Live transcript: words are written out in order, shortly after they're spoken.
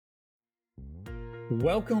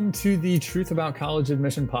Welcome to the Truth About College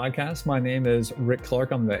Admission podcast. My name is Rick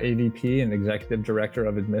Clark. I'm the AVP and Executive Director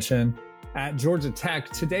of Admission at Georgia Tech.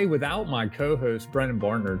 Today, without my co-host, Brennan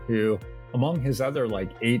Barnard, who, among his other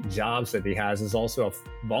 8 jobs that he has, is also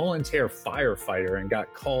a volunteer firefighter and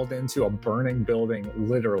got called into a burning building,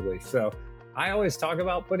 literally. So I always talk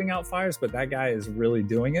about putting out fires, but that guy is really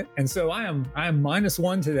doing it. And so I am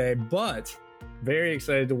 -1 today, but very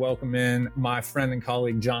excited to welcome in my friend and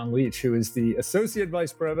colleague, John Leach, who is the Associate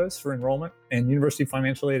Vice Provost for Enrollment and University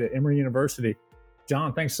Financial Aid at Emory University.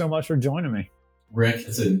 John, thanks so much for joining me. Rick,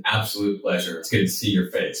 it's an absolute pleasure. It's good to see your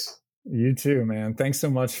face. You too, man. Thanks so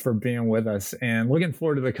much for being with us and looking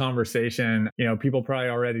forward to the conversation. You know, people probably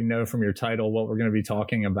already know from your title what we're going to be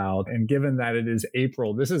talking about. And given that it is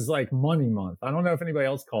April, this is like money month. I don't know if anybody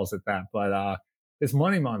else calls it that, but it's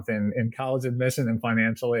money month in college admission and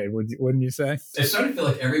financial aid, wouldn't you say? It's starting to feel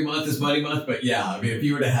like every month is money month, but yeah, I mean, if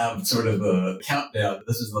you were to have sort of a countdown,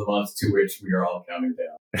 this is the month to which we are all counting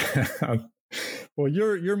down. Well,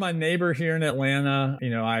 you're my neighbor here in Atlanta.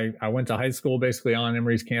 You know, I went to high school basically on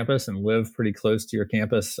Emory's campus and live pretty close to your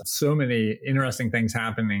campus. So many interesting things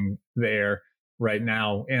happening there right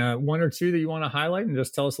now. And one or two that you want to highlight and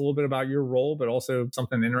just tell us a little bit about your role, but also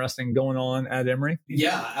something interesting going on at Emory?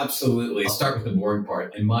 Yeah, absolutely. I'll start with the boring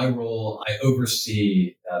part. In my role, I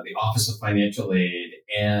oversee the Office of Financial Aid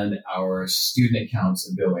and our student accounts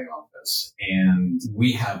and billing office. And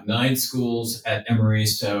we have 9 schools at Emory.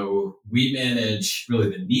 So we manage really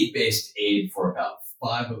the need-based aid for about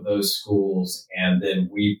 5 of those schools. And then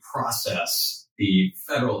we process the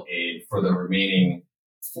federal aid for the remaining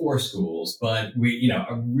 4 schools, but we,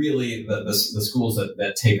 are really the schools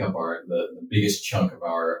that take up the biggest chunk of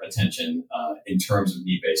our attention in terms of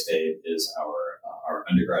need-based aid is our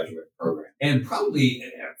undergraduate program. And probably,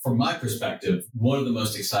 from my perspective, one of the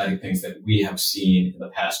most exciting things that we have seen in the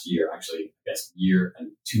past year, actually, I guess, year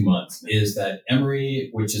and 2 months, is that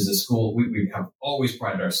Emory, which is a school, we have always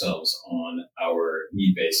prided ourselves on our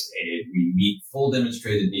need-based aid. We meet full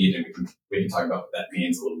demonstrated need, and we can talk about what that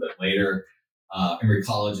means a little bit later. Emory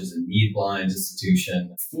College is a need-blind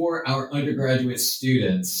institution. For our undergraduate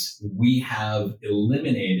students, we have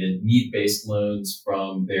eliminated need-based loans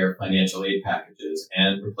from their financial aid packages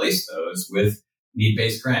and replaced those with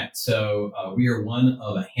need-based grants. So we are one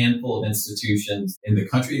of a handful of institutions in the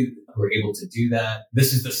country who are able to do that.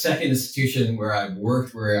 This is the second institution where I've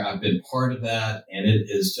worked, where I've been part of that, and it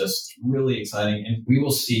is just really exciting. And we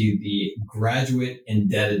will see the graduate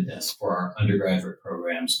indebtedness for our undergraduate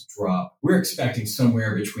programs drop. We're expecting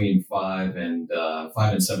somewhere between $5,000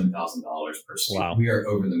 and $7,000 per student. Wow. We are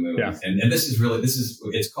over the moon. Yeah. And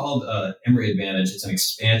it's called Emory Advantage. It's an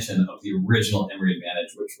expansion of the original Emory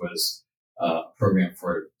Advantage, which was a program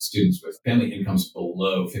for students with family incomes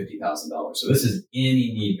below $50,000. So this is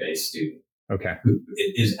any need-based student. Okay. Who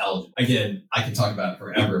is eligible. Again, I can talk about it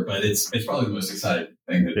forever, but it's probably the most exciting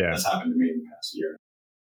thing that has happened to me in the past year.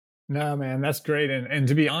 No, man, that's great. And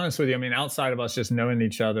to be honest with you, I mean, outside of us just knowing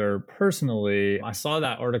each other personally, I saw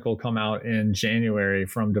that article come out in January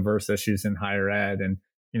from Diverse Issues in Higher Ed. And,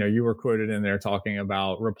 you were quoted in there talking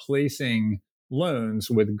about replacing loans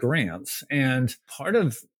with grants. And part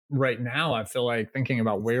of right now, I feel like thinking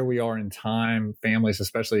about where we are in time, families,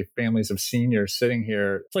 especially families of seniors sitting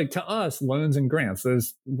here, it's like to us, loans and grants,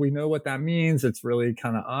 we know what that means. It's really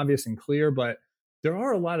kind of obvious and clear, but there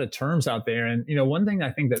are a lot of terms out there. And, one thing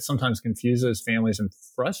I think that sometimes confuses families and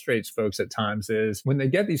frustrates folks at times is when they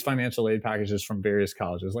get these financial aid packages from various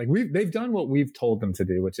colleges, they've done what we've told them to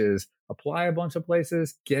do, which is apply a bunch of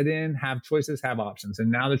places, get in, have choices, have options.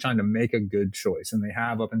 And now they're trying to make a good choice. And they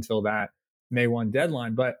have up until that May 1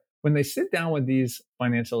 deadline. But when they sit down with these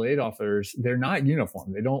financial aid offers, they're not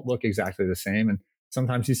uniform. They don't look exactly the same. And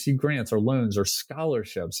sometimes you see grants or loans or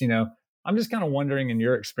scholarships. I'm just kind of wondering in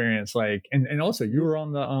your experience, and also you were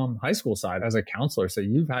on the high school side as a counselor. So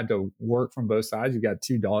you've had to work from both sides. You've got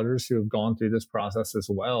 2 daughters who have gone through this process as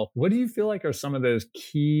well. What do you feel like are some of those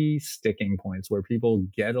key sticking points where people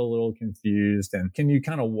get a little confused? And can you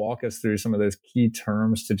kind of walk us through some of those key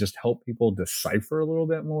terms to just help people decipher a little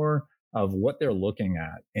bit more of what they're looking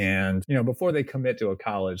at? And, before they commit to a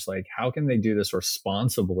college, how can they do this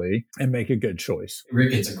responsibly and make a good choice?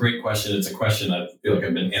 Rick, it's a great question. It's a question I feel like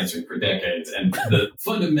I've been answering for decades. And the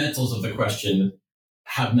fundamentals of the question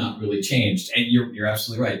have not really changed. And you're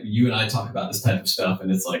absolutely right. You and I talk about this type of stuff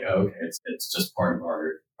and it's like, oh, okay, it's just part of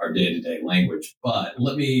our day-to-day language. But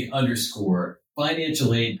let me underscore,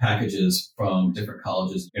 financial aid packages from different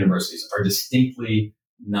colleges and universities are distinctly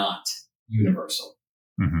not universal.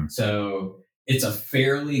 Mm-hmm. So it's a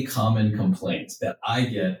fairly common complaint that I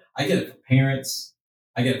get. I get it from parents.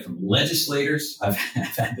 I get it from legislators. I've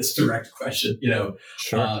had this direct question,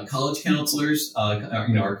 Sure. college counselors,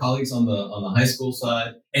 our colleagues on the high school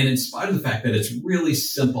side. And in spite of the fact that it's really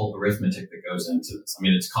simple arithmetic that goes into this, I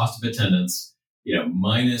mean, it's cost of attendance,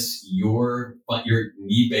 minus your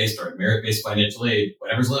need-based or merit-based financial aid,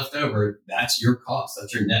 whatever's left over, that's your cost.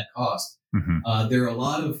 That's your net cost. Mm-hmm. There are a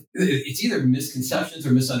lot of, it's either misconceptions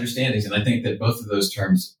or misunderstandings. And I think that both of those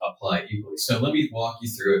terms apply equally. So let me walk you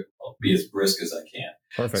through it. I'll be as brisk as I can.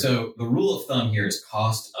 Perfect. So the rule of thumb here is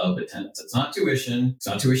cost of attendance. It's not tuition. It's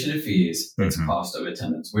not tuition and fees. It's cost of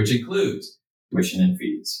attendance, which includes tuition and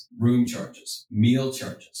fees, room charges, meal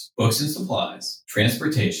charges, books and supplies,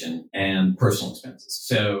 transportation, and personal expenses.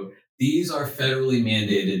 So these are federally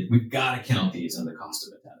mandated. We've got to count these in the cost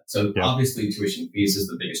of attendance. So obviously tuition and fees is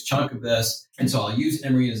the biggest chunk of this. And so I'll use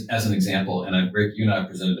Emory as an example. And Rick, you and I have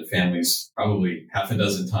presented to families probably half a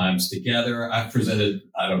dozen times together. I've presented,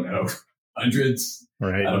 I don't know, hundreds.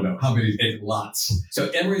 Right. I don't know how many, lots. So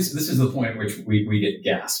Emory's, this is the point at which we get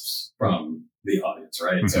gasps from the audience,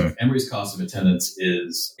 right? Mm-hmm. So Emory's cost of attendance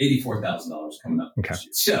is $84,000 coming up. Okay.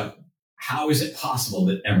 So how is it possible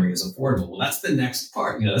that Emory is affordable? Well, that's the next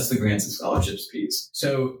part. That's the grants and scholarships piece.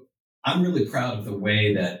 So I'm really proud of the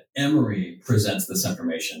way that Emory presents this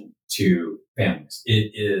information to families.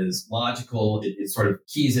 It is logical. It sort of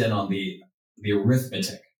keys in on the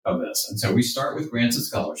arithmetic of this. And so we start with grants and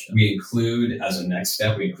scholarships. We include, as a next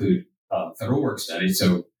step, federal work study.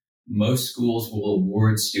 So most schools will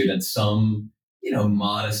award students some,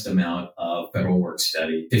 modest amount of federal work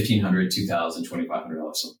study, $1,500, $2,000,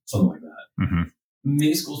 $2,500, something like that. Mm-hmm.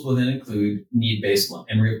 Many schools will then include need-based loan.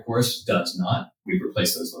 Emory, of course, does not. We've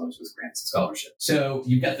replaced those loans with grants and scholarships. So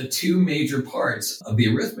you've got the two major parts of the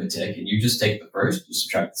arithmetic, and you just take the first, you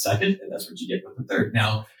subtract the second, and that's what you get with the third.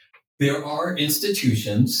 Now, there are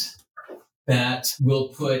institutions that will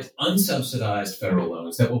put unsubsidized federal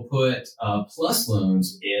loans, that will put plus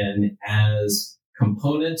loans in as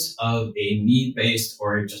components of a need-based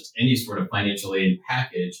or just any sort of financial aid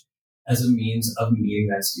package as a means of meeting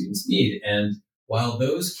that student's need. And while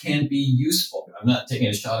those can be useful, I'm not taking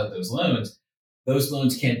a shot at those loans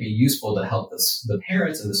can be useful to help the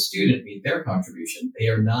parents and the student meet their contribution. They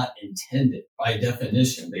are not intended, by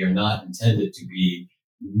definition, they are not intended to be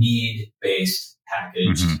need-based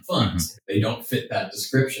packaged funds. They don't fit that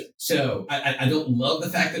description. So I don't love the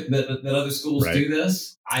fact that other schools do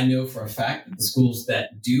this. I know for a fact that the schools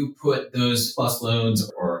that do put those plus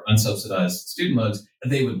loans or unsubsidized student loans,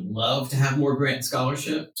 they would love to have more grant and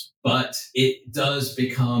scholarships, but it does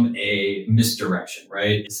become a misdirection,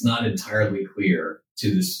 right? It's not entirely clear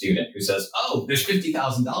to the student who says, oh, there's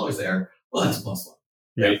 $50,000 there. Well, that's a plus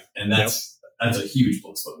loan, right? And that's a huge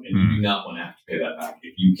plus loan, and you do not want to have to pay that back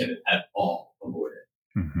if you can at all avoid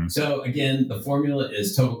it. Mm-hmm. So again, the formula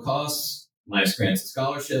is total costs minus grants and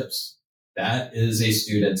scholarships. That is a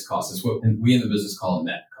student's cost. It's what we in the business call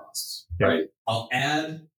net costs, right? I'll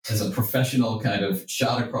add, as a professional kind of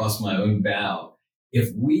shot across my own bow, if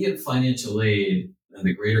we in financial aid and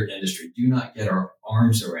the greater industry do not get our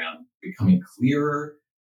arms around becoming clearer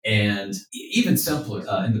and even simpler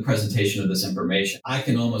in the presentation of this information, I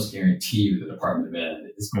can almost guarantee you the Department of Ed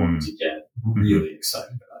is going to get really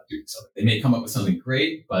excited about doing something. They may come up with something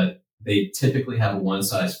great, but they typically have a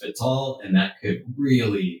one-size-fits-all, and that could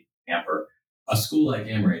really hamper a school like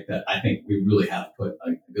Emory that I think we really have put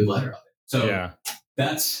a good letter on it. So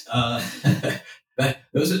that's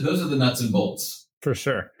those are the nuts and bolts. For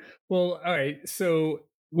sure. Well, all right. So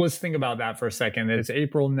let's think about that for a second. It's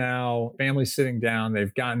April now, families sitting down,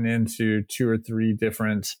 they've gotten into 2 or 3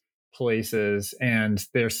 different places, and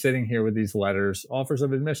they're sitting here with these letters, offers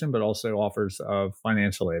of admission, but also offers of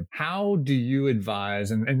financial aid. How do you advise,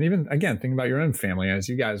 and even, again, think about your own family as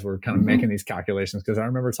you guys were kind of making these calculations, because I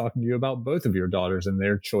remember talking to you about both of your daughters and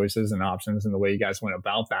their choices and options and the way you guys went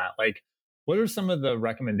about that. Like, what are some of the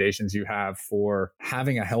recommendations you have for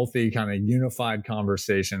having a healthy kind of unified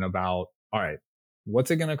conversation about, all right, what's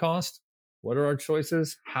it going to cost? What are our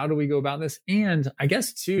choices? How do we go about this? And I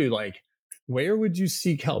guess too, like, where would you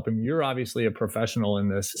seek help? I mean, you're obviously a professional in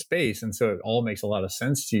this space, and so it all makes a lot of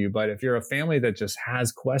sense to you. But if you're a family that just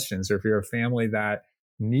has questions, or if you're a family that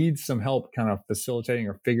needs some help kind of facilitating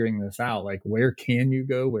or figuring this out, like, where can you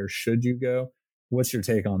go? Where should you go? What's your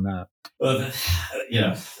take on that? Well,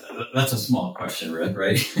 that's a small question, right?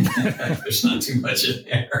 There's not too much in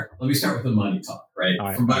there. Let me start with the money talk, right?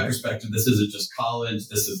 From my perspective, this isn't just college.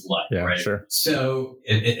 This is life, right? Sure. So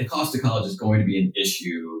the cost of college is going to be an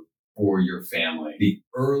issue for your family. The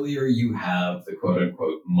earlier you have the quote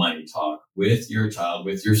unquote money talk with your child,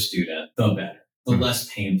 with your student, the better, the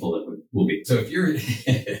less painful it will be. So if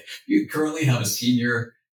you currently have a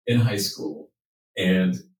senior in high school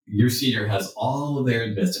and your senior has all of their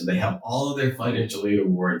admissions. They have all of their financial aid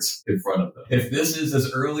awards in front of them. If this is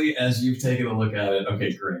as early as you've taken a look at it,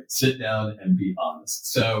 okay, great. Sit down and be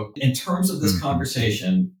honest. So in terms of this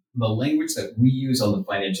conversation, the language that we use on the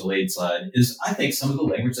financial aid side is, I think, some of the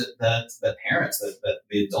language that parents, that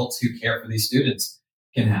the adults who care for these students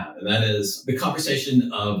can have. And that is the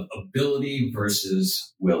conversation of ability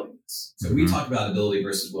versus willingness. So we talk about ability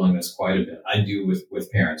versus willingness quite a bit. I do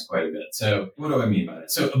with parents quite a bit. So what do I mean by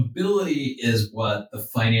that? So ability is what the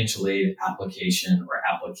financial aid application or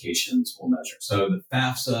applications will measure. So the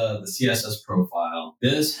FAFSA, the CSS profile,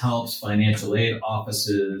 this helps financial aid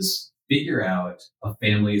offices figure out a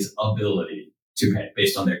family's ability to pay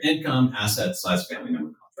based on their income, assets, size, family member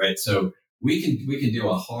count, right? So we can do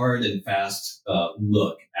a hard and fast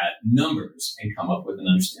look at numbers and come up with an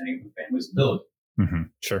understanding of the family's ability.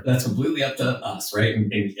 Sure. That's completely up to us, right?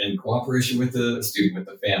 In cooperation with the student, with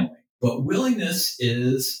the family. But willingness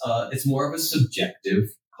is, it's more of a subjective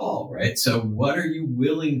call, right? So what are you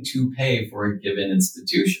willing to pay for a given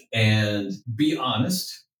institution? And be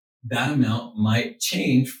honest, that amount might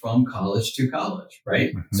change from college to college,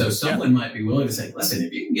 right? So someone might be willing to say, listen,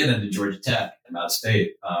 if you can get into Georgia Tech and out of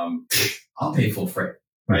state, I'll pay full freight,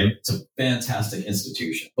 right? It's a fantastic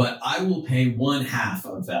institution, but I will pay 1/2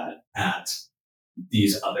 of that at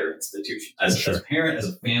these other institutions. As a parent, as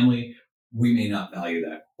a family, we may not value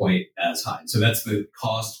that quite as high. So that's the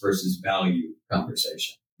cost versus value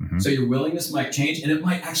conversation. So your willingness might change, and it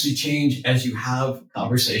might actually change as you have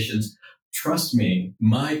conversations. Trust me,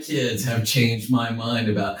 my kids have changed my mind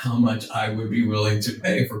about how much I would be willing to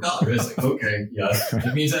pay for college. It's like, okay, yes,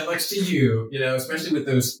 it means that much to you, especially with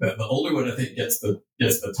those, the older one, I think gets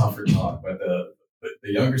the tougher talk, but the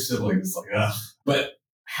younger sibling is like, ugh. But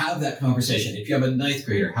have that conversation. If you have a 9th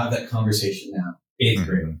grader, have that conversation now. 8th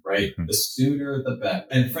grader, right? The sooner, the better.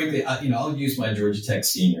 And frankly, I'll use my Georgia Tech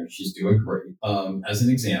senior. She's doing great. As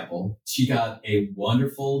an example, she got a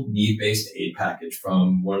wonderful need-based aid package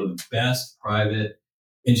from one of the best private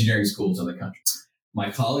engineering schools in the country.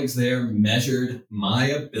 My colleagues there measured my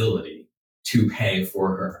ability to pay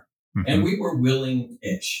for her. And we were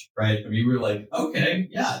willing-ish, right? We were like, okay,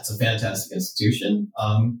 yeah, it's a fantastic institution.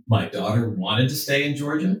 My daughter wanted to stay in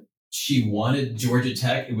Georgia. She wanted Georgia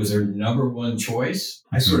Tech. It was her number one choice.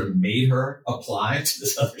 I sort of made her apply to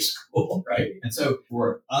this other school, right? And so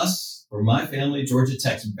for us, for my family, Georgia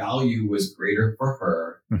Tech's value was greater for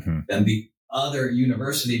her than the other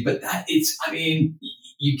university. But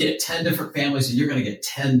you get 10 different families and you're going to get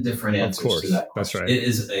 10 different answers to that. That's right. It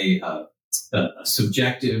is a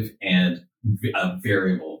subjective and a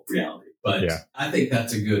variable reality. But I think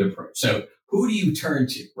that's a good approach. So who do you turn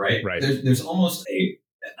to, right? There's almost an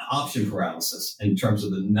option paralysis in terms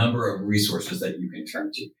of the number of resources that you can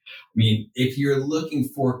turn to. I mean, if you're looking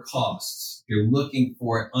for costs, you're looking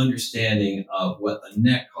for an understanding of what the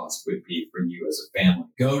net cost would be for you as a family,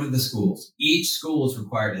 go to the schools. Each school is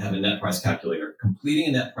required to have a net price calculator. Completing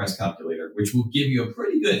a net price calculator, which will give you a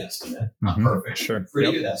pretty good estimate, not perfect,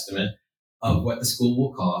 pretty good estimate of what the school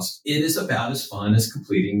will cost. It is about as fun as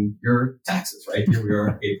completing your taxes, right? Here we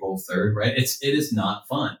are, April 3rd, right? It is not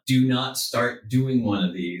fun. Do not start doing one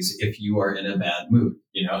of these if you are in a bad mood.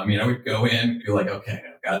 I would go in and be like, okay,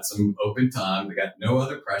 I've got some open time. I got no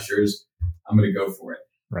other pressures. I'm going to go for it.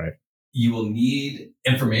 Right. You will need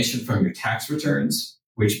information from your tax returns,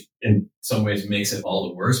 which in some ways makes it all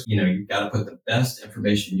the worse. You've got to put the best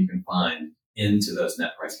information you can find into those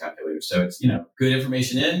net price calculators. So it's, good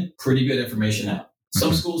information in, pretty good information out.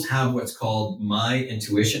 Some schools have what's called My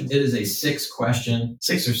Intuition. It is a 6 or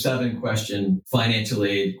 7 question financial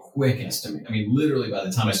aid quick estimate. Literally by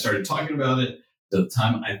the time I started talking about it, to the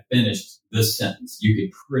time I finished this sentence, you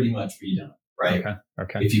could pretty much be done, right?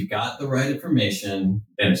 Okay. If you've got the right information,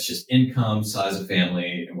 then it's just income, size of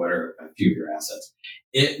family, and what are a few of your assets.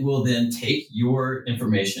 It will then take your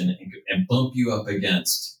information and bump you up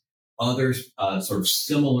against other sort of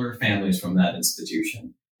similar families from that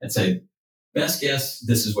institution and say, best guess,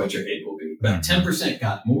 this is what your aid will be. About 10%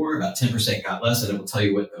 got more, about 10% got less, and it will tell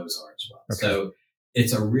you what those are as well. Okay. So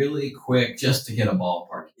it's a really quick, just to get a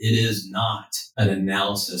ballpark. It is not an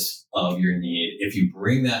analysis of your need. If you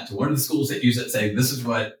bring that to one of the schools that use it, say, this is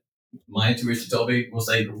what my intuition told me, we'll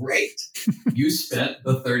say, great. You spent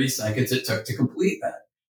the 30 seconds it took to complete that.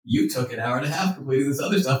 You took an hour and a half completing this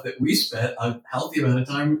other stuff that we spent a healthy amount of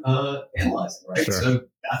time analyzing, right? Sure. So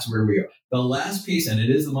that's where we are. The last piece, and it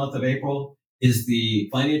is the month of April, is the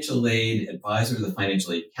financial aid advisor, the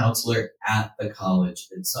financial aid counselor at the college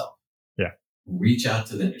itself. Yeah. Reach out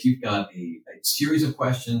to them. If you've got a series of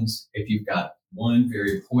questions, if you've got one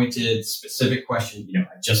very pointed, specific question,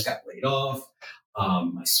 I just got laid off,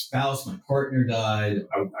 My spouse, my partner died.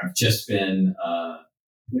 I've just been,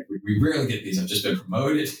 we rarely get these. I've just been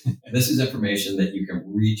promoted. And this is information that you can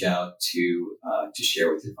reach out to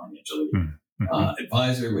share with your financial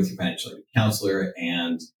advisor, with your financial counselor,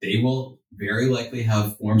 and they will very likely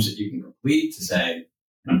have forms that you can complete to say,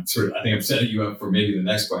 I think I'm setting you up for maybe the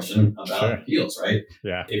next question about appeals, right?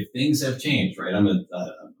 Yeah. If things have changed, right? I'm a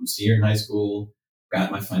senior in high school,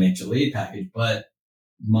 got my financial aid package, but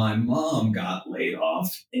my mom got laid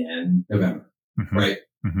off in November, right?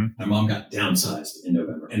 My mom got downsized in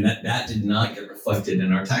November, and that did not get reflected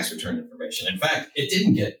in our tax return information. In fact, it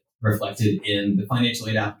didn't get reflected in the financial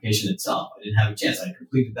aid application itself. I didn't have a chance. I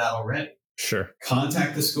completed that already. Sure.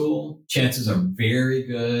 Contact the school. Chances are very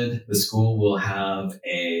good the school will have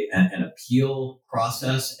an appeal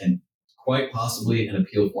process and quite possibly an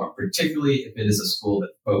appeal form, particularly if it is a school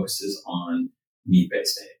that focuses on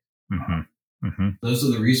need-based aid. Those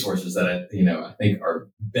are the resources that I think are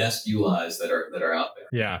best utilized that are out there.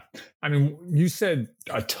 Yeah. I mean, you said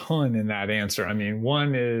a ton in that answer. I mean,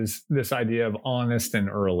 one is this idea of honest and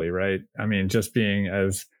early, right? I mean, just being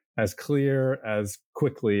as clear as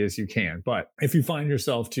quickly as you can. But if you find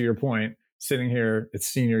yourself, to your point, sitting here, it's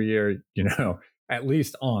senior year, at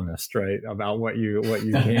least honest, right, about what you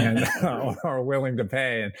can or are willing to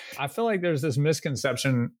pay. And I feel like there's this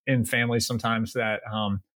misconception in families sometimes that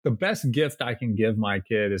the best gift I can give my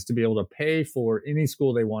kid is to be able to pay for any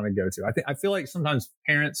school they want to go to. I feel like sometimes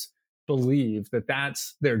parents believe that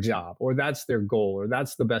that's their job or that's their goal or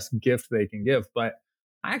that's the best gift they can give. But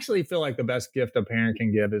I actually feel like the best gift a parent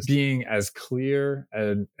can give is being as clear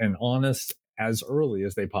and honest as early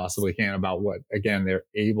as they possibly can about what, again, they're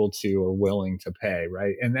able to or willing to pay,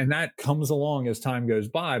 right? And that comes along as time goes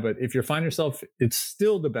by. But if you find yourself, it's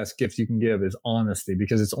still the best gift you can give is honesty,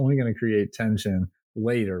 because it's only going to create tension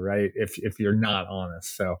later, right? If you're not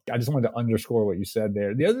honest. So I just wanted to underscore what you said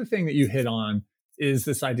there. The other thing that you hit on is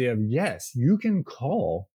this idea of, yes, you can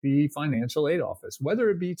call the financial aid office,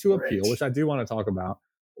 whether it be to appeal, which I do want to talk about,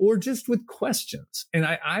 or just with questions. And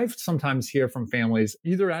I've sometimes hear from families,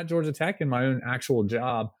 either at Georgia Tech in my own actual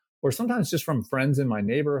job, or sometimes just from friends in my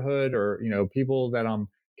neighborhood or, people that I'm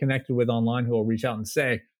connected with online who will reach out and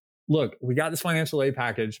say, look, we got this financial aid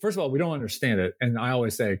package. First of all, we don't understand it. And I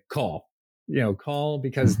always say, call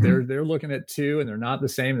because they're looking at two and they're not the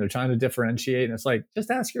same. They're trying to differentiate. And it's like,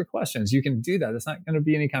 just ask your questions. You can do that. It's not going to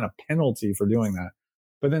be any kind of penalty for doing that.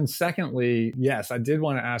 But then secondly, yes, I did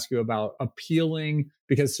want to ask you about appealing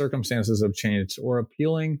because circumstances have changed, or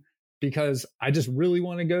appealing because I just really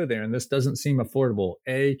want to go there and this doesn't seem affordable.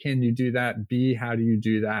 A, can you do that? B, how do you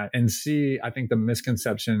do that? And C, I think the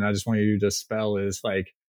misconception I just want you to dispel is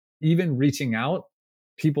like, even reaching out,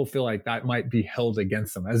 people feel like that might be held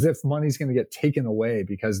against them, as if money's going to get taken away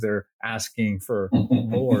because they're asking for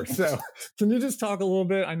more. So can you just talk a little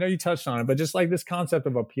bit? I know you touched on it, but just like this concept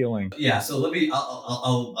of appealing. Yeah. So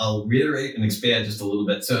I'll reiterate and expand just a little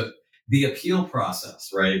bit. So the appeal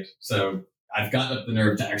process, right? So I've gotten up the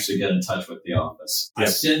nerve to actually get in touch with the office. Yep.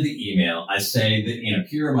 I send the email. I say that,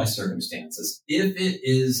 here are my circumstances. If it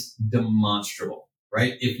is demonstrable,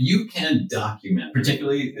 right? If you can document,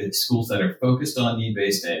 particularly at schools that are focused on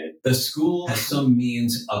need-based aid, the school has some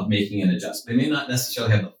means of making an adjustment. They may not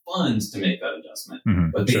necessarily have the funds to make that adjustment,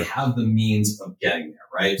 but they have the means of getting there,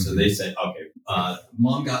 right? So they say, okay,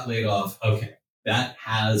 mom got laid off. Okay, that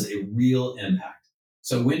has a real impact.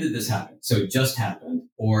 So when did this happen? So it just happened.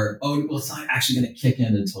 Or, it's not actually going to kick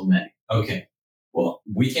in until May. Okay, well,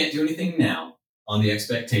 we can't do anything now on the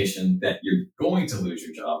expectation that you're going to lose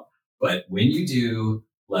your job. But when you do,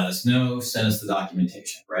 let us know, send us the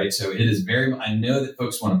documentation, right? So it is I know that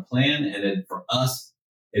folks want to plan, and for us,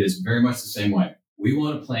 it is very much the same way. We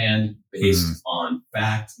want to plan based on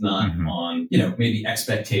fact, not on, maybe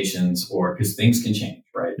expectations, or because things can change,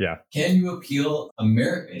 right? Yeah. Can you appeal a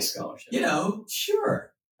merit-based scholarship? Sure.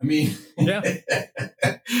 I mean, the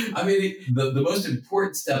most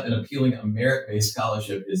important step in appealing a merit-based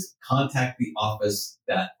scholarship is contact the office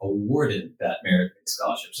that awarded that merit-based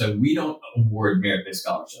scholarship. So we don't award merit-based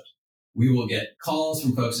scholarships. We will get calls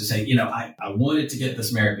from folks to say, I wanted to get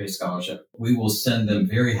this merit-based scholarship. We will send them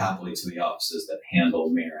very happily to the offices that handle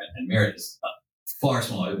merit. And merit is far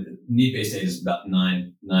smaller. Need-based aid is about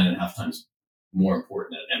 9.5 times more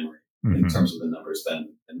important at Emory in terms of the numbers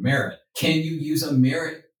than merit. Can you use a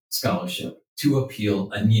merit scholarship to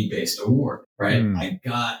appeal a need-based award, right? I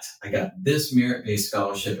got this merit-based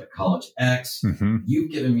scholarship at College X.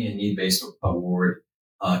 You've given me a need-based award.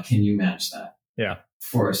 Can you match that? Yeah.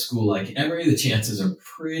 For a school like Emory, the chances are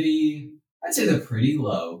I'd say they're pretty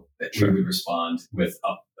low that we would respond with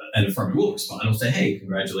an affirmative. We'll respond. We'll say, hey,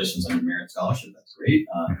 congratulations on your merit scholarship. That's great.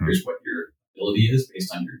 Here's what your affordability is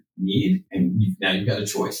based on your need. And now you've got a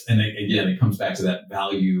choice. And again, it comes back to that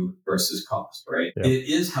value versus cost, right? Yep. It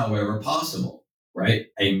is, however, possible, right?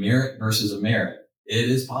 A merit versus a merit. It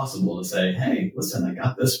is possible to say, hey, listen, I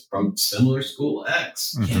got this from similar school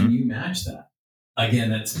X. Mm-hmm. Can you match that? Again,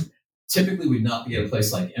 that's typically would not be at a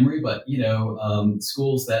place like Emory, but,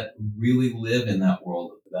 schools that really live in that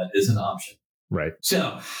world, that is an option. Right.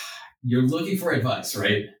 So you're looking for advice,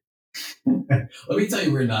 right? Let me tell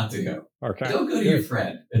you where not to go. Okay. Don't go to your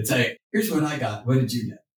friend and say, here's what I got. What did you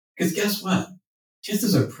get? Because guess what?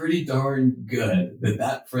 Chances are pretty darn good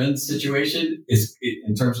that friend's situation is,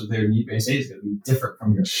 in terms of their need-based aid, is going to be different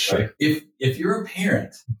from yours. Sure. Right? If you're a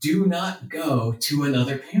parent, do not go to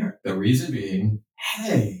another parent. The reason being,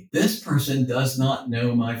 hey, this person does not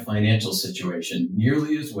know my financial situation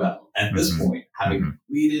nearly as well at this point, having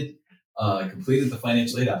completed the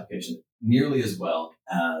financial aid application nearly as well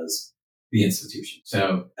as the institution.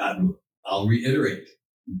 So I'll reiterate.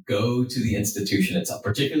 Go to the institution itself,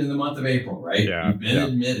 particularly in the month of April, right? Yeah, you've been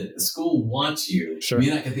admitted. The school wants you. Sure. You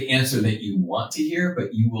may not get the answer that you want to hear,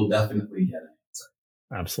 but you will definitely get an answer.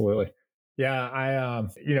 Absolutely. Yeah,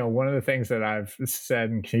 one of the things that I've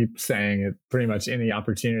said and keep saying at pretty much any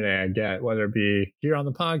opportunity I get, whether it be here on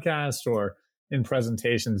the podcast or in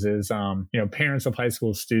presentations, is, parents of high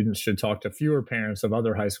school students should talk to fewer parents of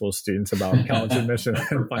other high school students about college admission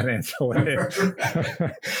and financial aid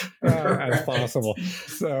as possible.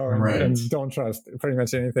 So, and don't trust pretty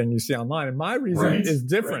much anything you see online. And my reason is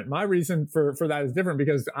different. My reason for that is different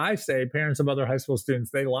because I say parents of other high school students,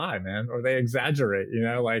 they lie, man, or they exaggerate,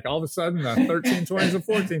 like all of a sudden a 1320 is a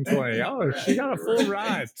 1420. Oh, she got a full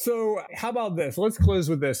ride. So how about this? Let's close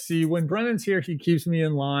with this. See, when Brennan's here, he keeps me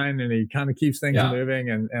in line and he kind of keeps things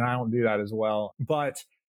moving, and I don't do that as well. But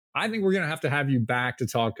I think we're going to have you back to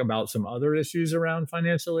talk about some other issues around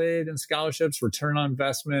financial aid and scholarships, return on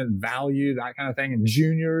investment, value, that kind of thing, and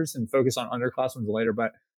juniors, and focus on underclassmen later.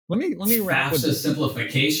 But let me wrap with FAFSA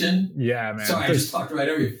simplification. Yeah, man. Sorry, I just talked right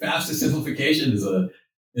over you. FAFSA simplification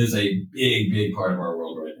is a big part of our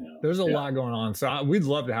world right now. There's a lot going on. So we'd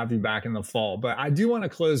love to have you back in the fall. But I do want to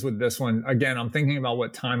close with this one. Again, I'm thinking about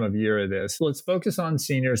what time of year it is. So let's focus on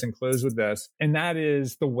seniors and close with this. And that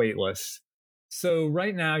is the waitlist. So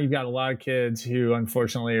right now you've got a lot of kids who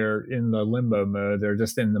unfortunately are in the limbo mode. They're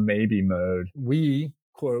just in the maybe mode. We,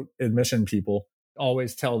 quote, admission people,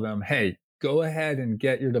 always tell them, hey, go ahead and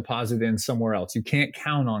get your deposit in somewhere else. You can't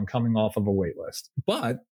count on coming off of a waitlist.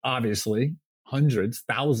 But obviously, hundreds,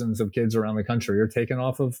 thousands of kids around the country are taken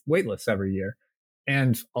off of waitlists every year.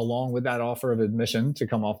 And along with that offer of admission to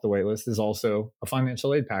come off the waitlist is also a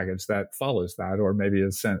financial aid package that follows that, or maybe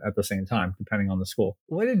is sent at the same time, depending on the school.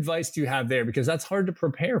 What advice do you have there? Because that's hard to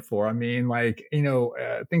prepare for. I mean,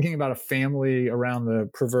 thinking about a family around the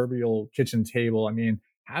proverbial kitchen table. I mean,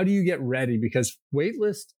 how do you get ready? Because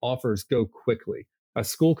waitlist offers go quickly. A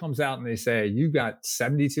school comes out and they say, you've got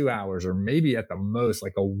 72 hours or maybe at the most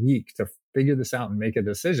like a week to figure this out and make a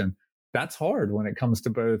decision. That's hard when it comes to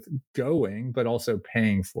both going, but also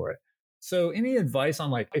paying for it. So any advice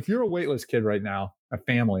on if you're a waitlist kid right now, a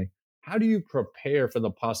family, how do you prepare for the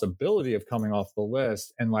possibility of coming off the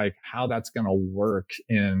list and how that's going to work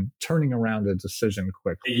in turning around a decision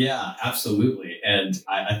quickly? Yeah, absolutely. And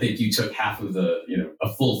I think you took half of a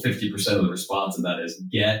full 50% of the response, and that is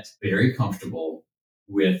get very comfortable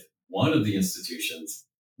with one of the institutions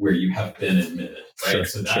where you have been admitted, right? Sure,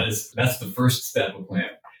 so that's the first step of plan.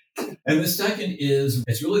 And the second is,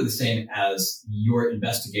 it's really the same as your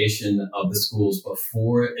investigation of the schools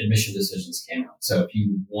before admission decisions came out. So if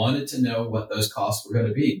you wanted to know what those costs were going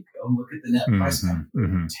to be, go look at the net price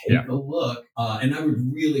calculator. Take a look. And I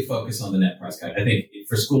would really focus on the net price calculator. I think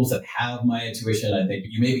for schools that have my intuition, I think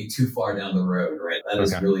you may be too far down the road, right? That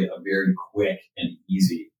is really a very quick and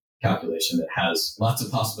easy calculation that has lots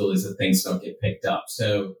of possibilities that things don't get picked up.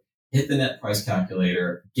 So hit the net price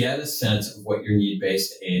calculator, get a sense of what your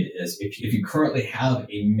need-based aid is. If you currently have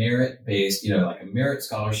a merit-based, like a merit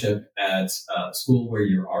scholarship at a school where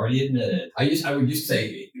you're already admitted, I would just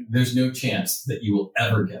say there's no chance that you will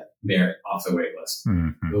ever get merit off the wait list.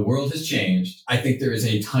 Mm-hmm. The world has changed. I think there is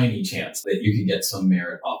a tiny chance that you could get some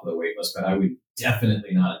merit off of the wait list, but I would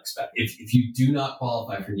definitely not expect. If you do not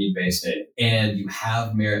qualify for need-based aid and you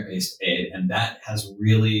have merit-based aid, and that has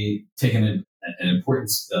really taken an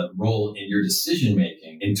important role in your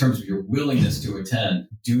decision-making in terms of your willingness to attend,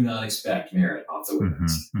 do not expect merit off the wait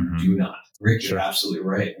list. Do not. Rick, you're absolutely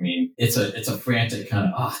right. I mean, it's a frantic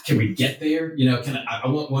kind of, can we get there? I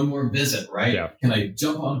want one more visit, right? Yeah. Can I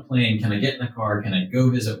jump on a plane? Can I get in a car? Can I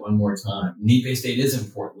go visit one more time? Need-based aid is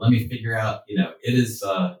important. Let me figure out, it is,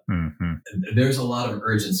 there's a lot of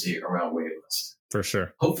urgency around wait list. For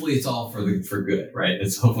sure. Hopefully it's all for good, right?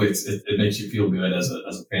 It makes you feel good as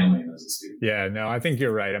a family and as a student. Yeah, no, I think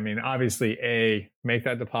you're right. I mean, obviously, A, make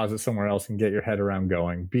that deposit somewhere else and get your head around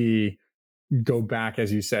going. B, go back,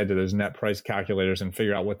 as you said, to those net price calculators and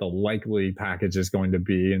figure out what the likely package is going to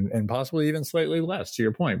be, and possibly even slightly less, to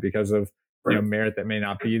your point, because of merit that may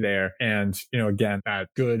not be there. And, again, that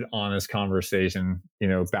good, honest conversation,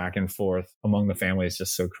 back and forth among the family is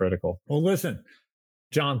just so critical. Well, listen,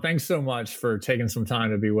 John, thanks so much for taking some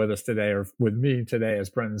time to be with us today, or with me today, as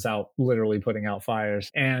Brenton's out literally putting out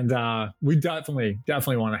fires. And we definitely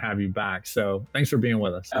want to have you back. So thanks for being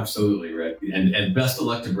with us. Absolutely, Rick. And best of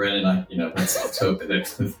luck to Brenton. Let's hope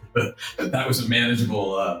that was a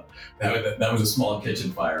manageable, that was a small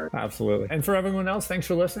kitchen fire. Absolutely. And for everyone else, thanks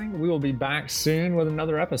for listening. We will be back soon with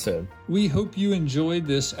another episode. We hope you enjoyed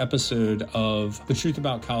this episode of The Truth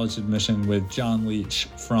About College Admission with John Leach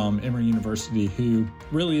from Emory University, who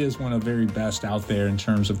really is one of the very best out there in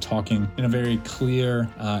terms of talking in a very clear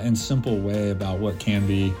and simple way about what can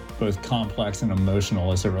be both complex and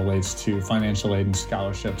emotional as it relates to financial aid and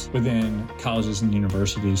scholarships within colleges and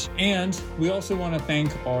universities. And we also want to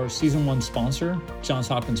thank our season 1 sponsor, Johns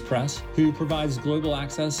Hopkins Press, who provides global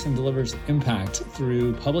access and delivers impact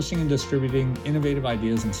through publishing and distributing innovative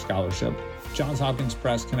ideas and scholarship. Johns Hopkins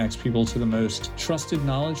Press connects people to the most trusted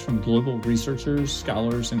knowledge from global researchers,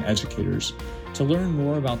 scholars, and educators. To learn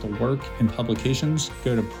more about the work and publications,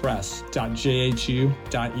 go to press.jhu.edu.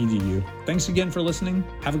 Thanks again for listening.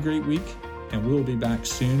 Have a great week, and we'll be back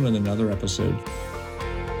soon with another episode.